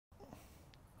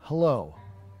Hello,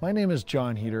 my name is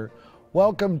Jon Heder.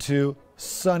 Welcome to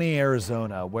sunny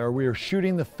Arizona, where we are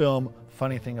shooting the film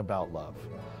Funny Thing About Love.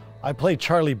 I play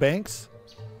Charlie Banks.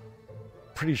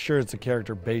 Pretty sure it's a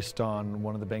character based on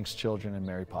one of the Banks children in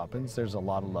Mary Poppins. There's a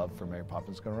lot of love for Mary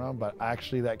Poppins going around, but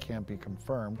actually that can't be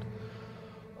confirmed.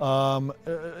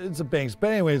 It's a Banks,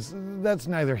 but anyways, that's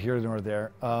neither here nor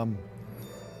there.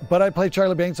 But I play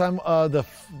Charlie Banks. I'm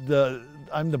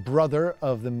the brother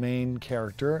of the main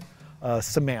character,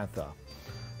 Samantha,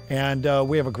 and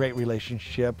we have a great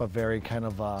relationship, a very kind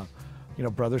of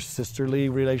brother-sisterly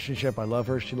relationship. I love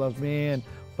her, she loves me,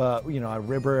 but I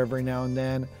rib her every now and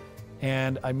then,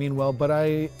 and I mean well. But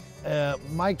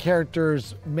my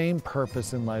character's main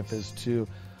purpose in life is to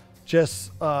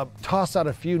just toss out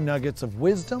a few nuggets of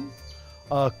wisdom,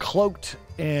 cloaked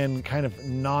in kind of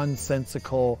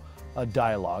nonsensical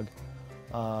dialogue,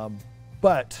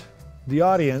 but the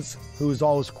audience, who is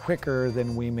always quicker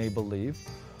than we may believe,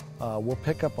 will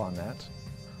pick up on that.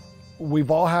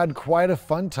 We've all had quite a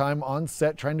fun time on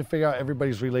set trying to figure out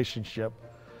everybody's relationship,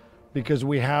 because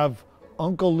we have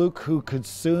Uncle Luke, who could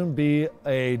soon be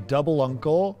a double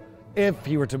uncle if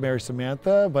he were to marry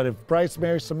Samantha, but if Bryce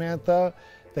marries Samantha,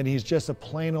 then he's just a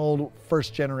plain old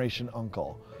first-generation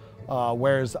uncle.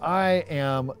 Whereas I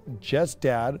am just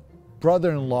dad,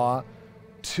 brother-in-law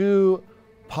to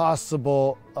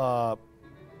possible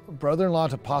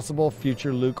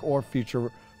future Luke or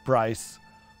future Bryce,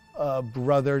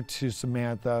 brother to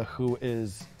Samantha, who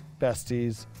is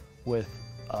besties with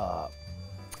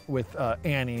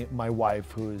Annie, my wife,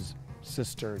 who is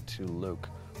sister to Luke,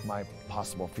 my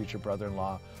possible future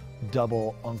brother-in-law,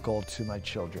 double uncle to my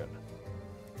children,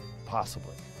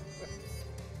 possibly.